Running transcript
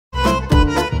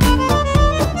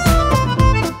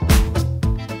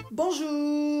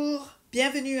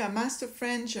Bienvenue à Master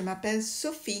French. Je m'appelle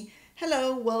Sophie.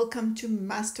 Hello, welcome to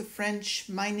Master French.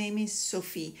 My name is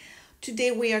Sophie.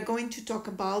 Today we are going to talk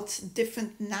about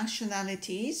different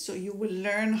nationalities, so you will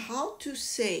learn how to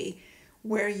say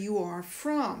where you are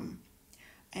from.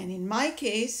 And in my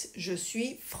case, je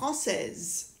suis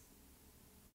française.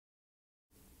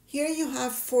 Here you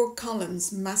have 4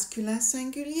 columns: masculin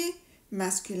singulier,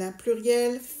 masculin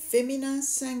pluriel, féminin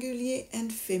singulier,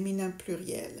 and féminin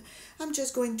pluriel. I'm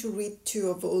just going to read 2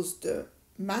 of those, the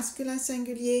masculin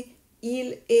singulier,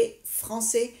 il est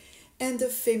français, and the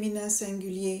féminin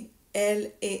singulier,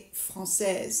 elle est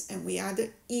française. And we add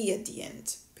an E at the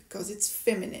end because it's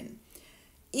feminine.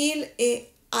 Il est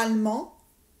allemand,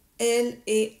 elle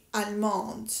est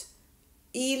allemande.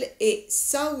 Il est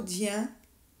saoudien,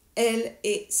 elle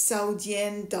est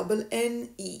saoudienne, double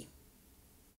N-I.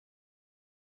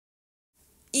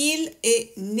 Il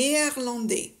est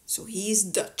néerlandais, so he is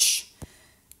Dutch.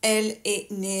 Elle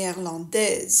est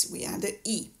néerlandaise, we add a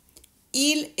E.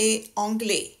 Il est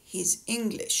anglais, he's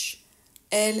English.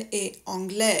 Elle est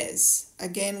anglaise,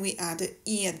 again we add a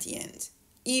E at the end.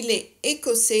 Il est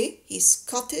écossais, he's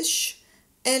Scottish.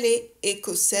 Elle est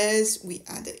écossaise, we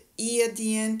add a E at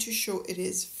the end to show it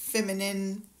is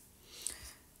feminine.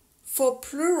 For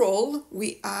plural,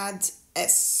 we add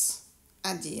S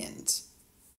at the end.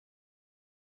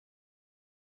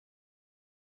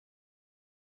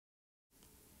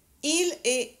 Il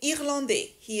est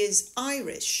irlandais, he is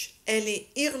Irish. Elle est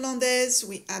irlandaise,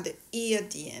 we add an E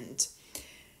at the end.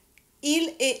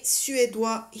 Il est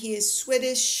suédois, he is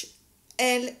Swedish.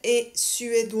 Elle est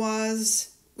suédoise,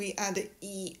 we add an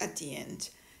E at the end.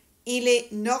 Il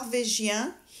est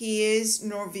norvégien, he is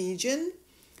Norwegian.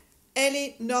 Elle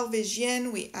est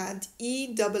norvégienne, we add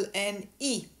E, double N,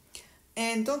 E.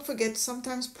 And don't forget,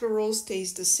 sometimes plural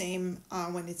stays the same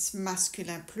when it's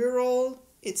masculin plural.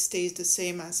 It stays the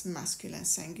same as masculin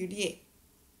singulier.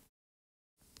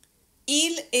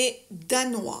 Il est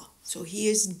danois, so he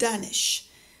is Danish.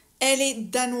 Elle est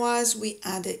danoise, we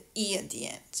add an E at the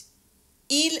end.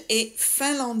 Il est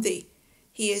finlandais,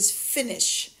 he is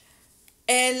Finnish.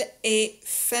 Elle est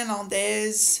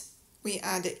finlandaise, we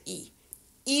add an E.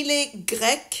 Il est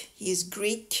grec, he is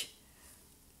Greek.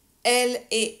 Elle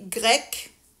est grecque.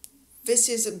 This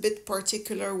is a bit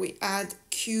particular. We add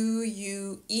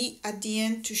Q-U-E at the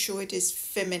end to show it is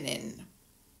feminine.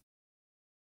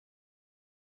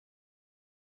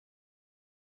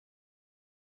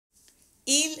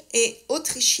 Il est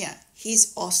autrichien.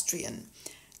 He's Austrian.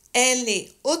 Elle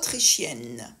est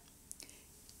autrichienne.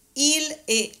 Il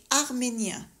est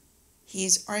arménien. He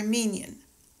is Armenian.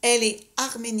 Elle est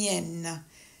arménienne.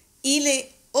 Il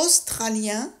est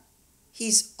australien.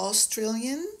 He's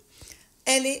Australian.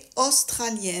 Elle est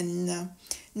australienne.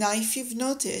 Now, if you've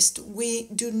noticed,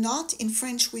 in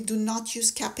French, we do not use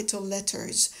capital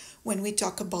letters when we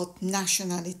talk about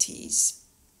nationalities.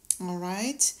 All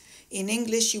right? In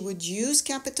English, you would use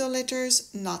capital letters,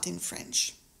 not in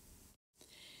French.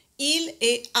 Il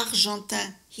est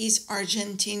argentin. He's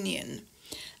Argentinian.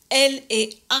 Elle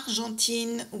est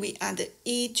argentine. We add an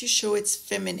E to show it's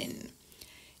feminine.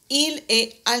 Il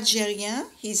est algérien.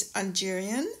 He's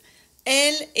Algerian.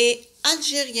 Elle est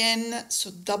algérienne,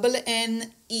 so double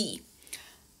N-E.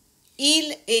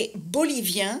 Il est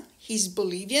bolivien, he's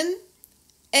Bolivian.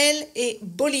 Elle est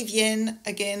bolivienne,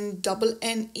 again double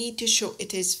N-E to show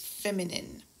it is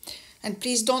feminine. And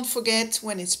please don't forget,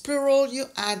 when it's plural, you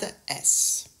add a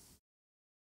S.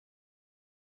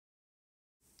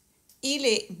 Il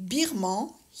est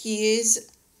birman, he is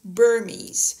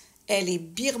Burmese. Elle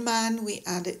est birmane, we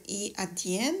add an E at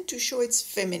the end to show it's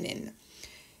feminine.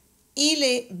 Il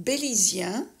est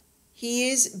bélizien,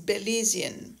 he is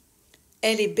Belizean.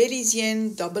 Elle est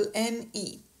bélizienne, double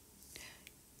N-E.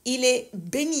 Il est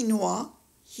béninois,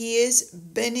 he is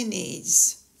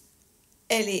Beninese.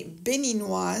 Elle est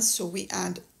béninoise, so we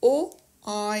add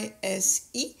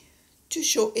O-I-S-E to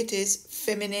show it is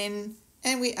feminine,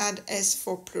 and we add S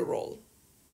for plural.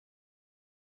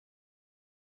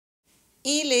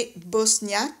 Il est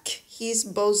bosniaque, he is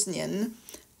Bosnian.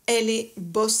 Elle est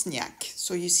bosniaque.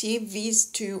 So you see, these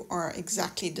two are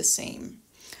exactly the same.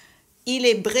 Il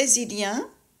est brésilien.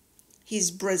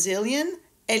 He's Brazilian.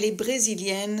 Elle est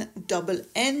brésilienne, double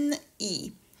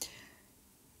N-E.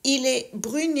 Il est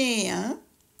brunéen.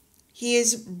 He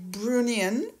is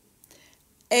Bruneian.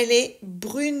 Elle est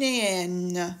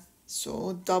brunéenne.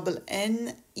 So double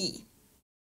N-E.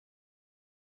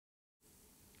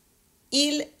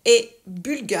 Il est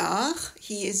bulgare.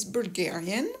 He is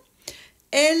Bulgarian.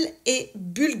 Elle est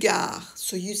bulgare.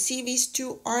 So you see, these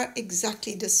two are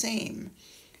exactly the same.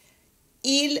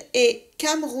 Il est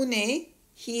camerounais.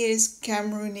 He is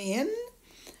Cameroonian.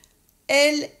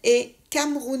 Elle est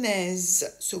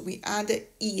camerounaise, so we add a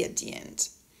E at the end.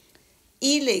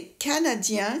 Il est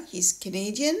canadien, he's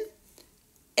Canadian.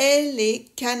 Elle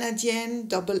est canadienne,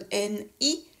 double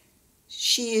N-E.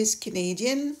 She is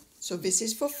Canadian, so this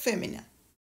is for feminine.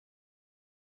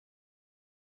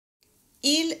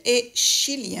 Il est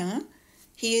chilien,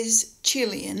 he is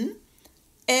Chilean.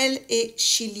 Elle est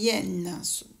chilienne,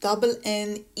 so double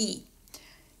N-E.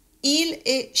 Il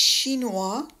est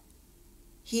chinois,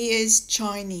 he is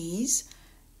Chinese.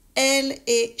 Elle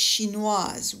est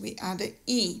chinoise, we add a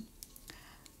E.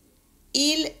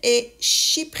 Il est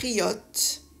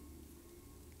chypriote,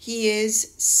 he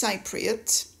is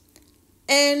Cypriot.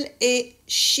 Elle est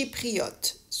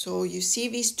chypriote, so you see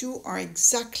these two are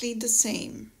exactly the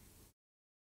same.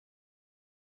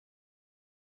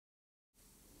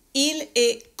 Il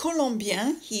est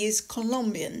colombien, he is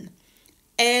Colombian.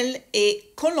 Elle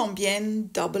est colombienne,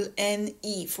 double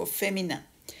N-E for féminin.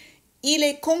 Il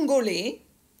est congolais,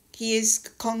 he is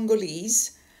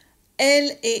Congolese.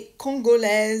 Elle est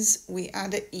congolaise, we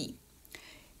add a E.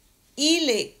 Il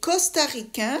est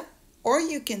costaricain, or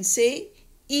you can say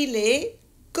il est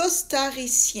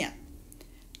costaricien.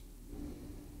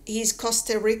 He is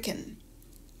Costa Rican.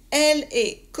 Elle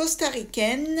est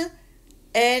costaricaine.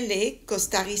 Elle est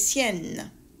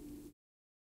costaricienne.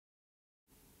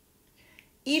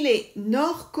 Il est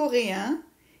nord-coréen.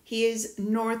 He is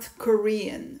North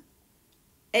Korean.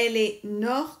 Elle est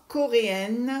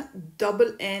nord-coréenne,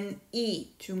 double N-E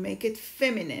to make it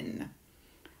feminine.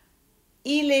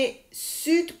 Il est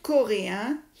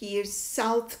sud-coréen. He is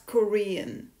South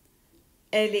Korean.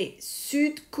 Elle est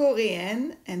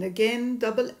sud-coréenne, and again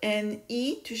double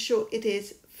N-E to show it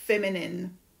is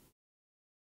feminine.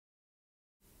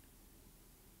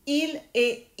 Il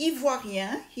est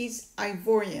ivoirien, he's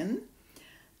Ivorian.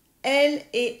 Elle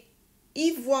est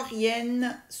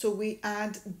ivoirienne, so we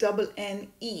add double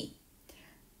N-E.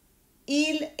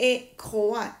 Il est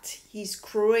croate, he's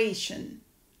Croatian.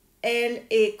 Elle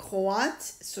est croate,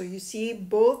 so you see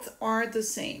both are the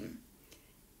same.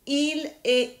 Il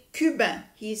est cubain,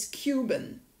 he's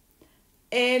Cuban.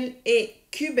 Elle est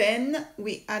cubaine,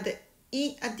 we add a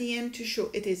E at the end to show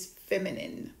it is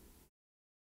feminine.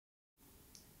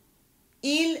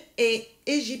 Il est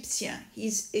égyptien,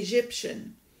 he's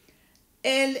Egyptian.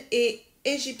 Elle est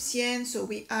égyptienne, so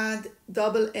we add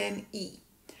double N-E.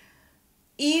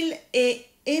 Il est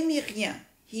émirien,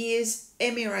 he is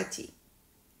Emirati.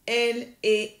 Elle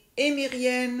est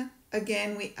émirienne,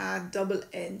 again we add double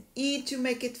N-E to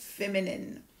make it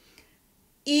feminine.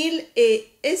 Il est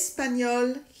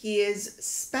espagnol, he is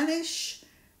Spanish.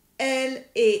 Elle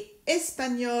est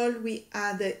espagnole, we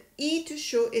add a E to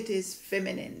show it is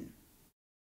feminine.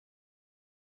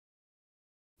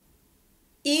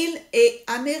 Il est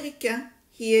américain,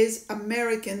 he is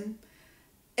American.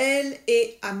 Elle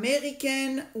est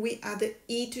américaine, we add a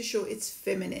E to show it's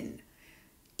feminine.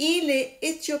 Il est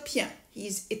éthiopien, he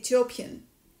is Ethiopian.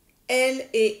 Elle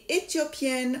est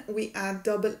éthiopienne, we add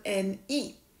double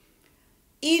N-E.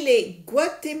 Il est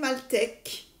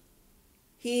guatémaltèque,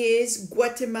 he is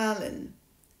Guatemalan.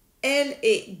 Elle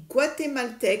est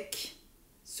guatémaltèque,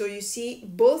 so you see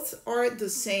both are the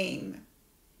same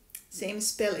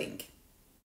spelling.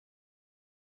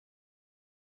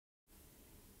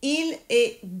 Il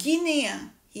est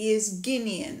guinéen, he is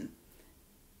Guinean.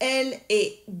 Elle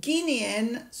est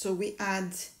guinéenne, so we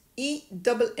add E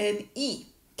double N-E.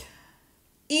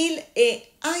 Il est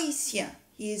haïtien,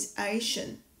 he is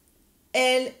Haitian.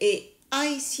 Elle est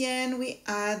haïtienne, we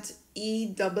add E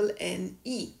double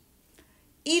N-E.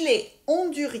 Il est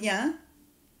hondurien,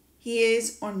 he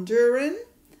is Honduran.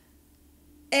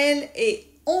 Elle est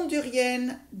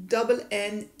hondurienne, double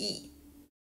N-E.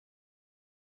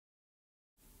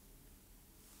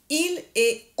 Il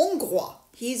est hongrois,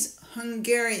 he's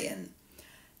Hungarian.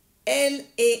 Elle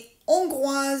est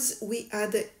hongroise, we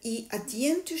add a E at the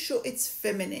end to show it's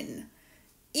feminine.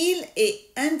 Il est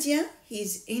indien,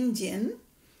 he's Indian.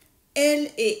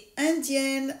 Elle est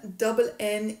indienne, double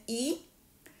N-E.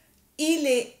 Il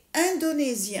est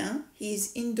indonésien,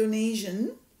 he's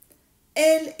Indonesian.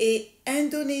 Elle est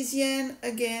indonésienne,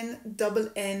 again,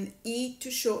 double N-E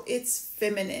to show it's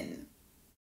feminine.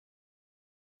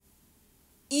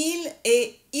 Il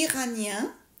est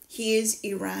iranien, he is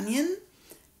Iranian.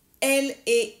 Elle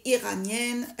est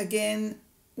iranienne, again,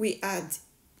 we add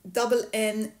double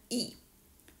N-E.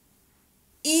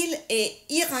 Il est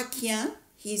irakien,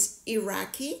 he's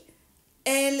Iraqi.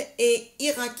 Elle est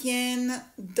irakienne,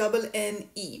 double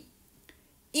N-E.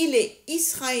 Il est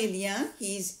israélien,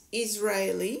 he's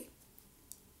Israeli.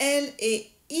 Elle est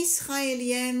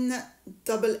israélienne,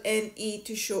 double N-E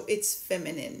to show it's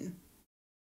feminine.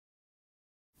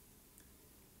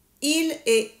 Il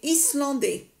est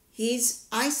islandais. He's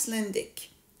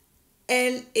Icelandic.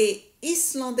 Elle est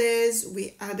islandaise.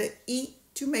 We add a E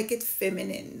to make it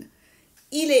feminine.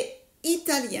 Il est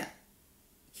italien.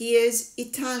 He is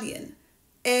Italian.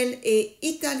 Elle est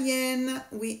italienne.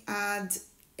 We add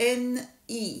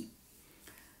N-E.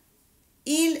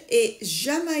 Il est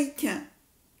jamaïcain.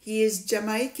 He is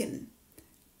Jamaican.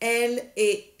 Elle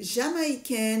est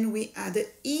jamaïcaine. We add a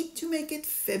E to make it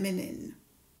feminine.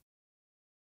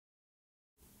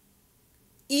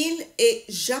 Il est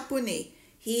japonais.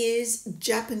 He is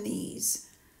Japanese.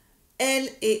 Elle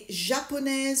est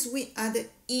japonaise. We add a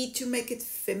E to make it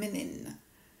feminine.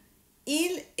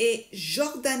 Il est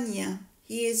jordanien.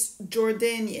 He is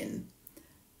Jordanian.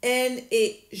 Elle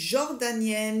est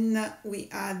jordanienne. We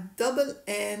add double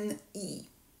N-E.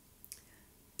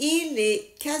 Il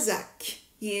est kazakh.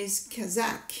 He is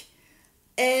Kazakh.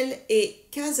 Elle est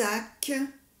kazakh.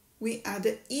 We add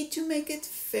a E to make it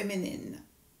feminine.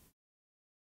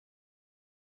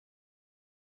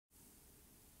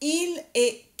 Il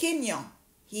est Kenyan.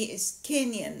 He is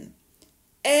Kenyan.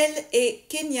 Elle est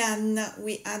Kenyane.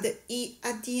 We add a E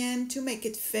at the end to make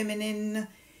it feminine.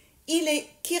 Il est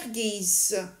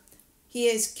Kirghiz. He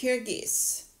is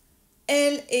Kyrgyz.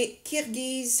 Elle est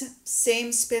Kirghiz.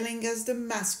 Same spelling as the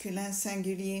masculin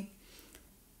singulier.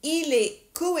 Il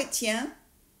est Koweïtien.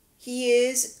 He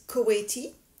is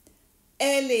Kuwaiti.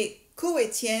 Elle est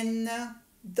Koweïtienne.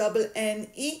 Double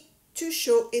N-E to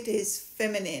show it is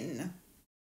feminine.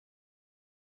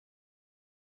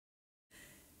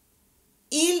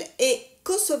 Il est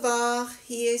Kosovar.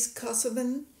 He is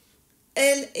Kosovan.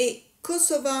 Elle est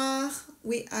Kosovar.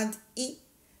 We add E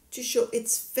to show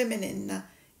it's feminine.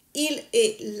 Il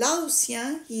est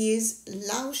Laotien. He is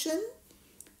Laotian.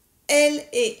 Elle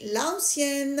est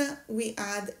Laotienne. We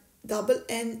add double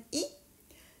N-E.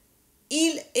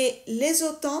 Il est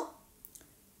Lesotho.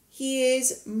 He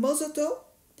is Mosoto.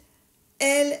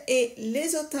 Elle est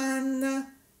Lesotane.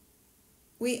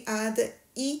 We add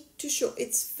E to show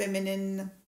it's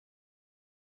feminine.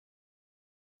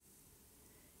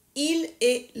 Il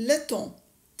est letton.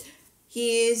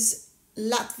 He is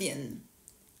Latvian.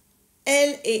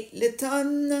 Elle est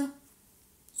lettonne.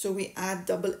 So we add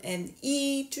double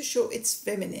N-E to show it's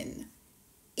feminine.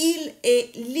 Il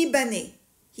est libanais.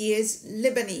 He is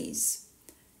Lebanese.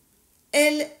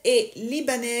 Elle est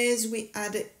libanaise. We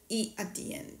add a E at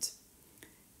the end.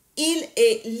 Il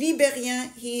est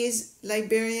libérien. He is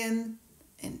Liberian.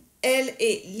 And elle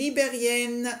est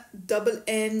libérienne. Double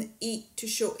N-E to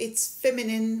show it's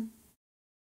feminine.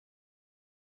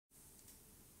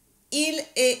 Il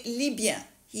est libyen.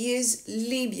 He is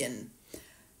Libyan.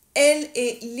 Elle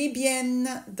est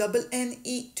libyenne. Double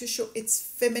N-E to show it's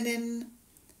feminine.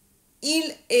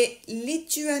 Il est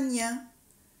lituanien.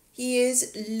 He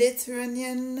is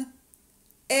Lithuanian.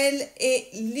 Elle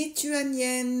est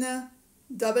lituanienne.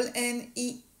 Double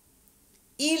N-E.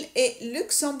 Il est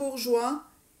luxembourgeois.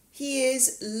 He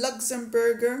is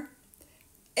Luxembourger.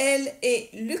 Elle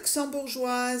est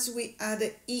luxembourgeoise. We add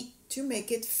a E to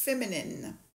make it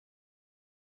feminine.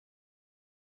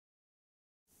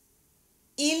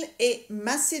 Il est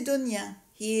macédonien.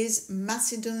 He is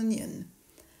Macedonian.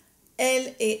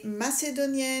 Elle est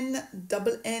macédonienne.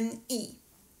 Double N-E.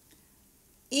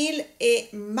 Il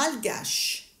est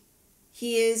malgache.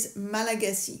 He is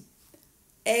Malagasy.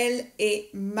 Elle est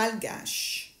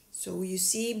malgache. So you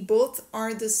see, both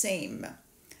are the same.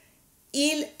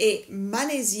 Il est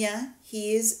malaisien.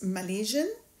 He is Malaysian.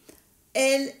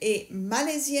 Elle est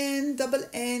malaisienne. Double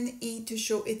N-E to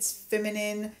show it's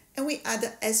feminine. And we add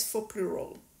a S for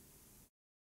plural.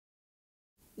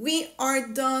 We are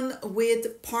done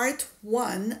with part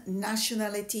 1,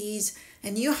 nationalities,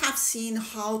 and you have seen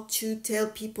how to tell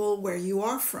people where you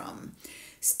are from.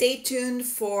 Stay tuned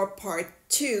for part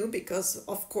 2 because,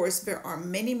 of course, there are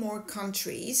many more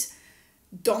countries.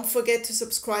 Don't forget to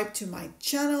subscribe to my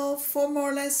channel for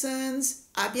more lessons.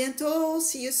 À bientôt.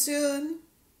 See you soon.